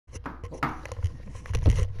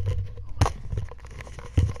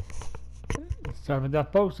Sorry about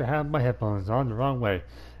that, folks. I have my headphones on the wrong way.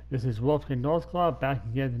 This is Wolfgang Northclaw back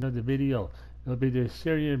again with another video. It'll be the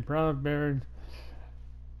Syrian brown bearan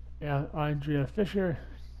Andrea Fisher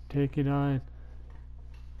taking on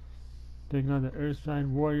the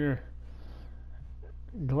ursine warrior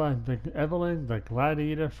Evelyn, the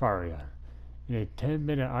Gladiator Faria, in a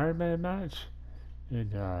 10-minute Ironman match in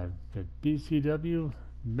the BCW,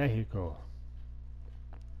 Mexico.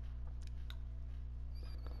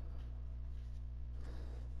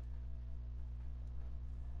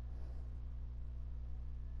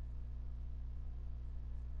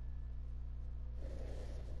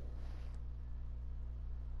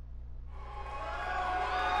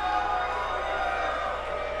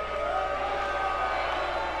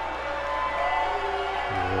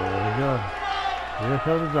 Here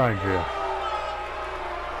comes Andrea.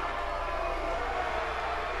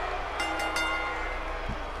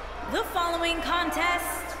 The following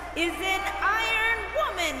contest is an Iron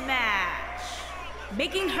Woman match.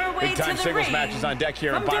 Making her way to the ring. Big-time singles matches on deck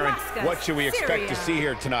here in Byron. What should we expect to see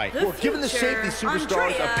here tonight? Well, given the shape these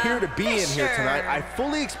superstars appear to be in here tonight, I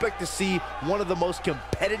fully expect to see one of the most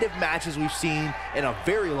competitive matches we've seen in a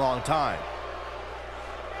very long time.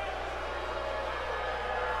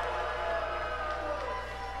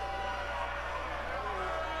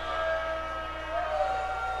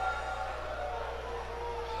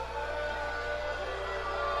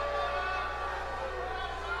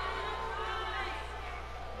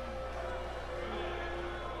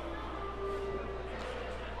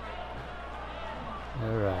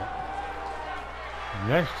 Alright.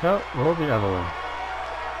 Next up will be Evelyn.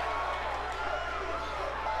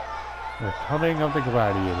 The coming of the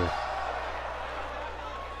Gladiator.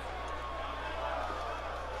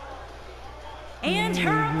 And her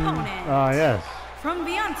opponent. Yes. From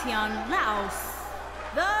Vientiane, Laos.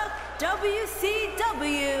 The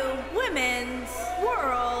WCW Women's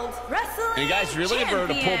World Wrestling And guys, if you're looking for her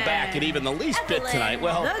to pull back at even the least bit tonight,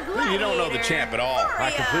 well, you don't know the champ at all. Faria.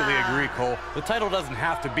 I completely agree, Cole. The title doesn't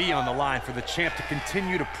have to be on the line for the champ to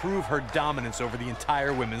continue to prove her dominance over the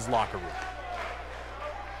entire women's locker room.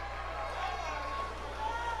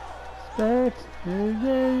 That's the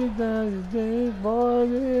day for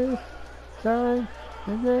this time.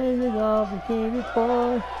 The day is complicated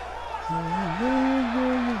for.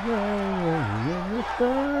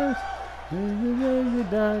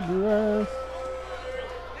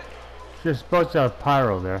 Just supposed to have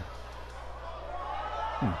pyro there.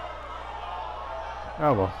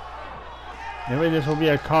 Oh well. Anyway, this will be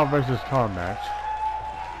a Khan versus Khan match.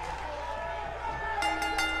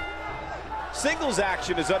 Singles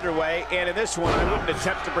action is underway, and in this one, I wouldn't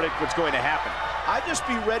attempt to predict what's going to happen. I'd just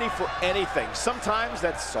be ready for anything. Sometimes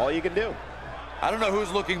that's all you can do. I don't know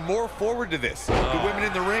who's looking more forward to this, the women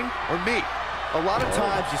in the ring or me. A lot of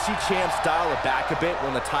times you see champs dial it back a bit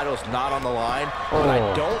when the title's not on the line, but I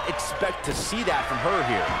don't expect to see that from her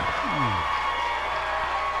here.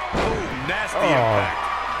 Oh, nasty impact.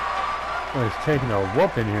 Oh, he's taking a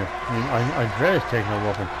whooping here. I mean, Andrea's taking a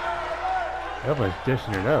whooping. Evelyn's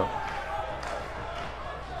dishing it out.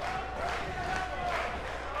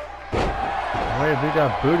 Wait, we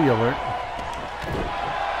got booty alert.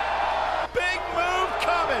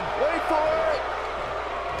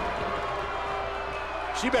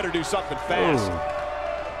 She better do something fast. Ooh.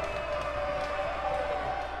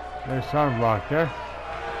 There's some block there.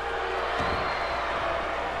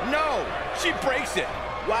 No, she breaks it.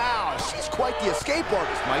 Wow, she's quite the escape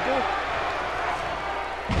artist, Michael.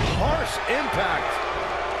 Harsh impact.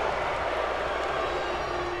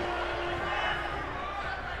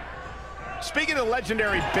 Speaking of the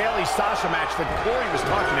legendary Bayley-Sasha match that Corey was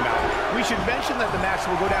talking about, we should mention that the match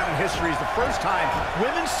will go down in history as the first time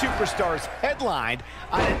women's superstars headlined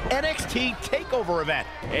on an NXT TakeOver event.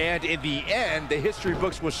 And in the end, the history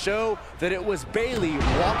books will show that it was Bayley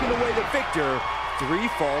walking away the victor, 3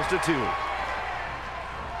 falls to 2.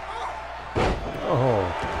 Oh.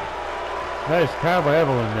 Nice cover by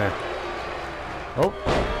Evelyn there. Oh.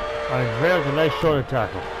 Andrea with a nice shoulder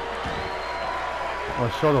tackle. Or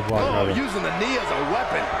shoulder block, rather. Using the knee as a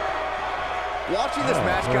weapon. Watching this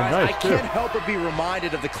match, guys, nice, I can't help but be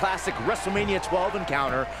reminded of the classic WrestleMania 12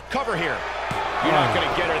 encounter. Cover here. You're not going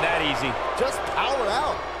to get her that easy. Just power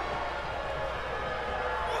out.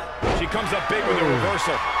 She comes up big with a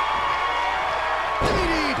reversal.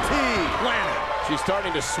 DDT. Landed. She's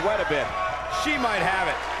starting to sweat a bit. She might have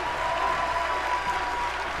it.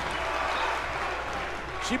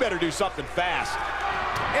 She better do something fast.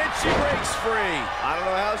 And she breaks free. I don't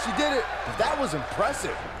know how she did it, but that was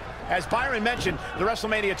impressive. As Byron mentioned, the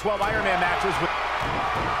WrestleMania 12 Ironman matches with...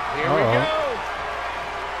 Here we go.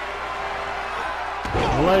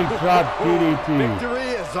 leg drop DDT. Victory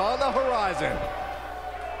is on the horizon.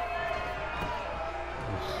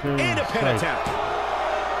 And a pin attempt.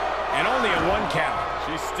 And only a 1 count.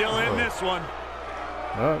 She's still in this one.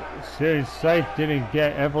 Well, Syrian Sight didn't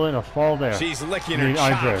get Evelyn a fall there. She's licking I mean, her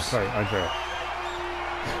chops. Andrea, sorry, Andrea.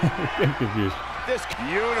 I'm confused. This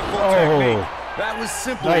Beautiful Oh. technique. That was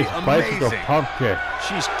simply Nice bicycle amazing. pump kick.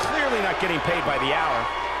 She's clearly not getting paid by the hour.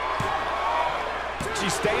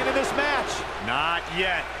 She's staying in this match. Not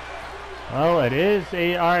yet. Well, it is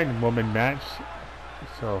a Iron Woman match,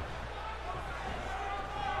 so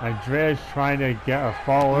Andrea's trying to get a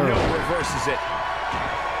fall early. No, reverses it.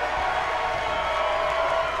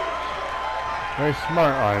 Very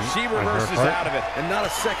smart on She on her reverses part. out of it. And not a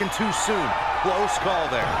second too soon. Close call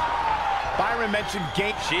there. Byron mentioned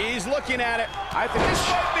gate. She's looking at it. I think this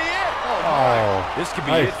might be it. Oh, my. Oh, This could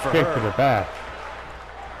be nice it for kick her. to the back.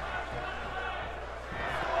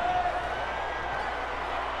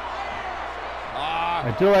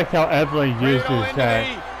 I do like how Evelyn uses that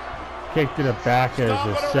kick to the back as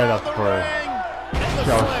a setup for a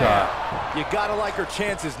shell shot. You gotta like her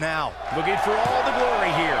chances now. Looking for all the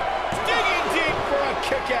glory here. Digging deep for a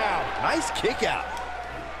kick out. Nice kick out.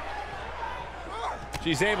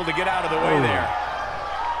 She's able to get out of the way there.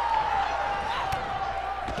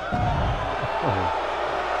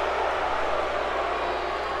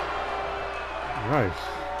 Nice.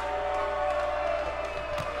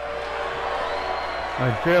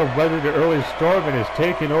 Andrea weathered the early storm and is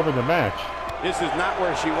taking over the match. This is not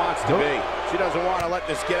where she wants to be. She doesn't want to let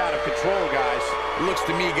this get out of control, guys. It looks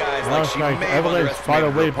to me, guys, Well, like she like may have Evelyn's fought her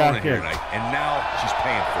underestimated her way opponent back here in. tonight, and now she's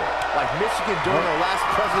paying for it. Like Michigan during the last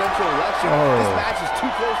presidential election, this Oh. match is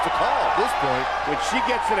too close to call at this point. When she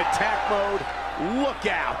gets in attack mode, look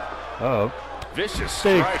out. Oh, Vicious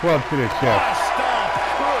big strike. club to the What chest. a stomp.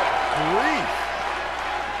 Good grief.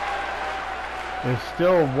 It's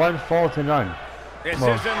still 1 fall to none. This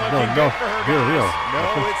Well, isn't no, looking no, good for her, real, guys. real.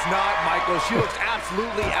 No, it's not, Michael. She looks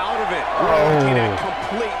absolutely out of it. We're looking at Oh,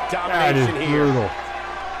 complete that is domination here. brutal.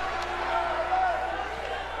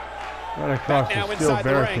 Right across Now the steel inside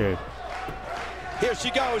the ring. barricade. Here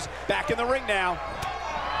she goes, back in the ring now.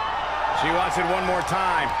 She wants it one more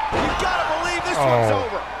time. You gotta believe this one's Oh.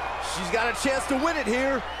 over. She's got a chance to win it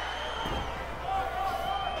here.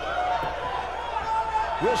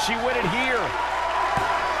 Will she win it here?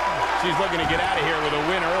 She's looking to get out of here with a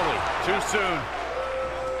win early. Too soon.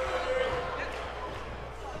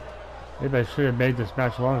 Maybe I should have made this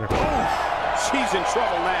match longer. She's in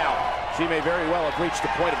trouble now. She may very well have reached the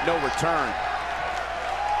point of no return.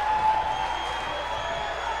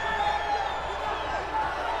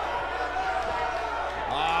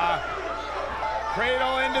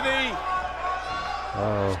 Cradle into the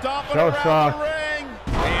Oh, stomping shell around shock. the ring.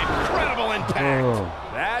 Incredible impact. Oh,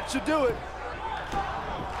 That should do it.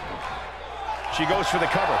 She goes for the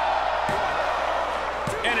cover.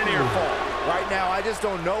 And an ear fall. Right now, I just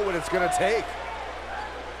don't know what it's going to take.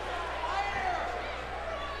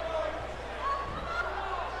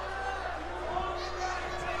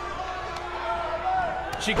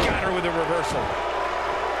 She got her with a reversal.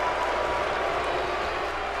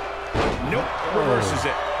 Nope, reverses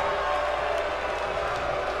it.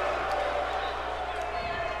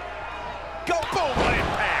 Go, boom, what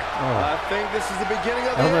impact. I think this is the beginning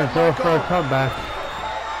of the I'm end, gonna go for a Michael. comeback.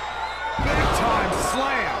 Big time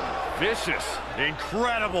slam. Vicious.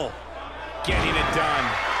 Incredible. Getting it done.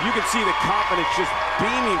 You can see the confidence just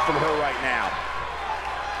beaming from her right now.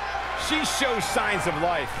 She shows signs of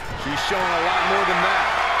life. She's showing a lot more than that.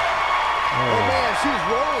 Oh, man, she's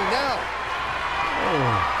rolling now.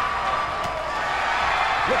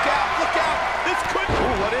 Look out, look out. This could...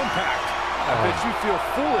 Ooh, what impact. I bet you feel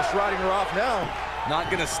foolish riding her off now. Not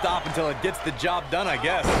gonna stop until it gets the job done, I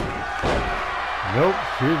guess. Nope,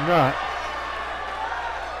 she's not.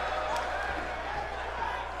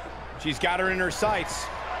 She's got her in her sights.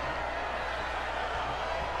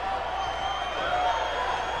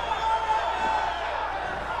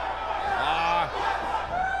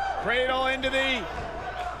 Cradle into the...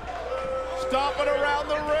 Stomping around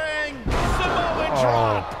the ring. Samoan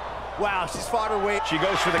drop. Wow, she's fought her way. She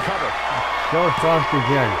goes for the cover. Shell shock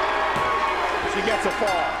again. She gets a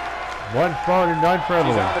fall. 1 fall to none for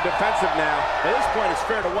She's Evelyn. on the defensive now. At this point, it's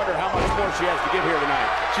fair to wonder how much more she has to give here tonight.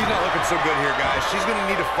 She's not looking so good here, guys. She's gonna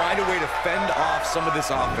need to find a way to fend off some of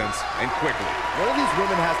this offense, and quickly. One of these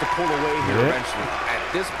women has to pull away here Yeah. eventually. At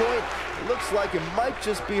this point, it looks like it might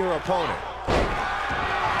just be her opponent.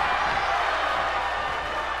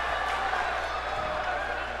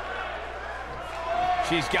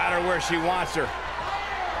 She's got her where she wants her.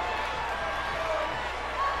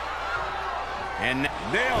 And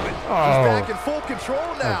nailed it. She's back in full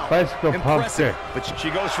control now. Bicycle pump stick. But she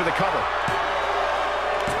goes for the cover.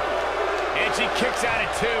 And she kicks out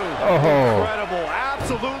at 2. Oh. Incredible.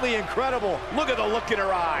 Absolutely incredible. Look at the look in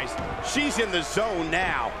her eyes. She's in the zone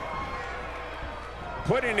now.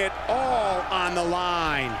 Putting it all on the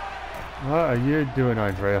line. What are you doing,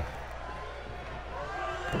 Andrea?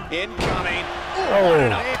 Incoming. Oh.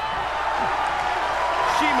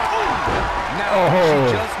 She might. Now Oh.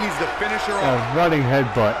 she just needs to finish her A off. running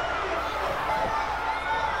headbutt.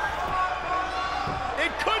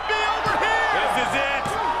 It could be over here. This is it.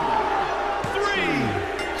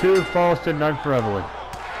 3. 2 falls to none for Evelyn.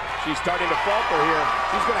 She's starting to falter here.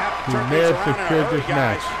 She's going to have to She turn may things have around in a secured hurry, this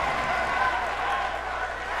guys. match.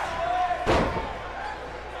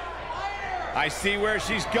 I see where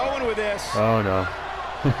she's going with this. Oh no.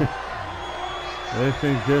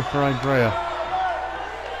 Everything's good for Andrea.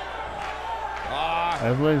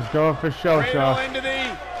 Evelyn's going for show Cradle shot. into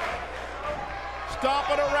the.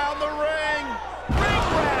 Stomping around the ring. Ring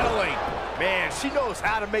rattling. Man, she knows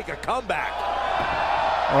how to make a comeback.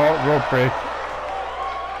 Oh, rope break.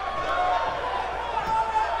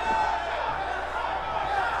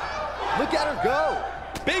 Look at her go.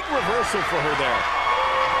 Big reversal for her there.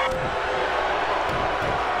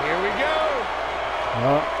 Here we go.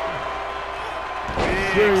 Oh,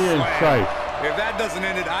 Big Syrian slam. sight. If that doesn't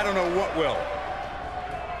end it, I don't know what will.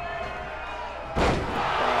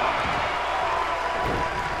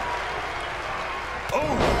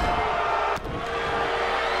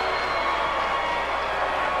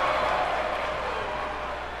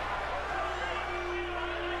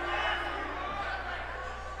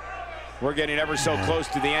 We're getting ever so close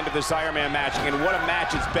to the end of this Iron Man match, and what a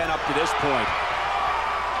match it's been up to this point.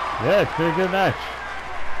 Yeah, it's been a good match.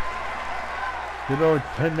 Good old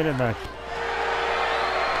 10-minute match.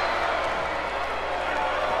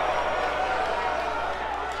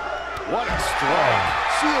 What a strike.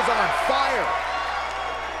 She is on fire.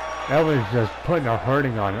 Evelyn's just putting a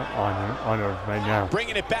hurting on her right now.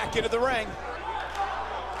 Bringing it back into the ring.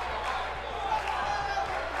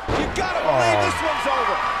 You gotta believe this one's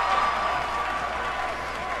over.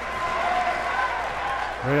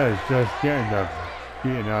 Rhea's just getting the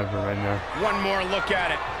beating out of her right now. One more look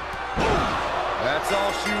at it. That's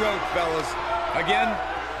all she wrote, fellas. Again?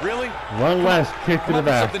 Really? One last kick to Come the up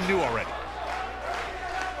with back. something new already.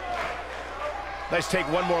 Let's take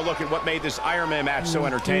one more look at what made this Iron Man match so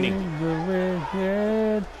entertaining.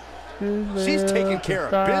 She's taking care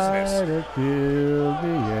of business.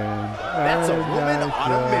 That's a woman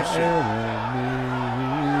on a mission.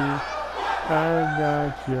 I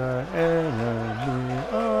got your enemy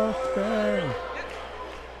open.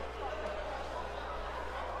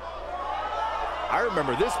 I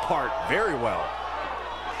remember this part very well.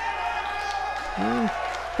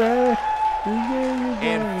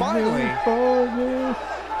 And finally,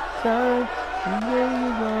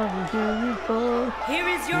 Here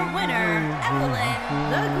is your winner, Evelyn,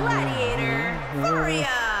 the Gladiator, Faria.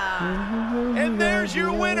 And there's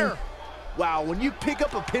your winner. wow, when you pick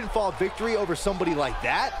up a pinfall victory over somebody like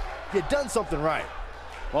that, you've done something right.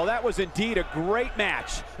 Well, that was indeed a great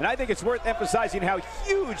match, and I think it's worth emphasizing how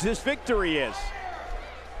huge this victory is.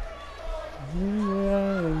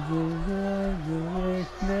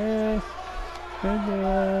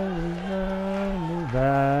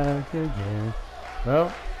 Back again.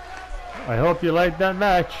 Well, I hope you liked that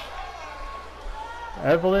match.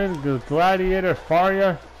 Evelyn, the Gladiator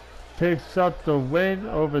Faria, picks up the win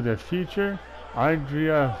over the future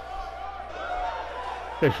Andrea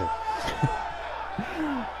Fisher.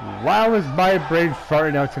 Why was my brain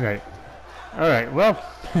farting out tonight? Alright, well,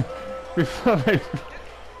 before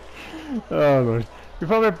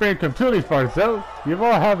my brain completely farts out, you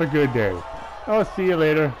all have a good day. I'll see you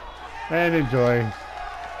later, and enjoy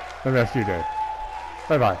the rest of your day.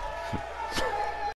 Bye-bye.